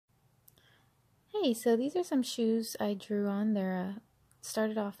Hey, so these are some shoes I drew on. They're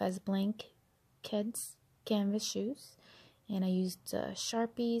started off as blank kids canvas shoes, and I used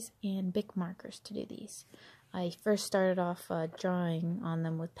sharpies and Bic markers to do these. I first started off drawing on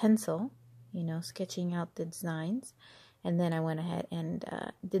them with pencil, sketching out the designs, and then I went ahead and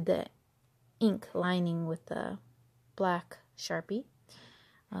did the ink lining with the black Sharpie.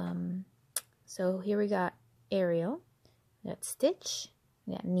 So here we got Ariel, we got Stitch,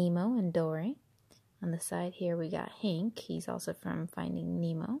 we got Nemo and Dory. On the side here we got Hank, he's also from Finding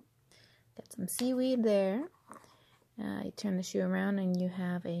Nemo. Got some seaweed there. You turn the shoe around and you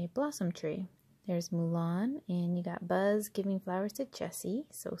have a blossom tree. There's Mulan, and you got Buzz giving flowers to Jessie.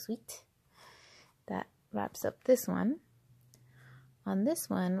 So sweet. That wraps up this one. On this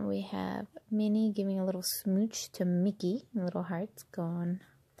one, we have Minnie giving a little smooch to Mickey. Little hearts going.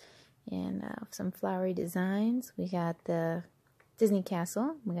 And some flowery designs. We got the Disney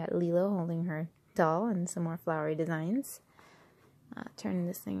Castle. We got Lilo holding her doll and some more flowery designs. Turn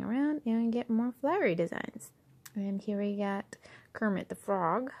this thing around and get more flowery designs. And here we got Kermit the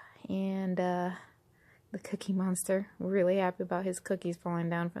Frog and the Cookie Monster. Really happy about his cookies falling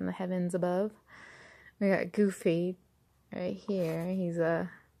down from the heavens above. We got Goofy right here.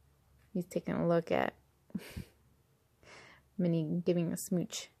 He's taking a look at Minnie giving a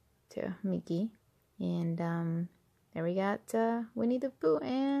smooch to Mickey. And there we got Winnie the Pooh,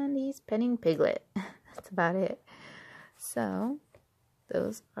 and he's petting Piglet. That's about it. So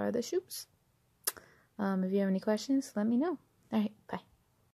those are the shoots. If you have any questions, let me know. All right, bye.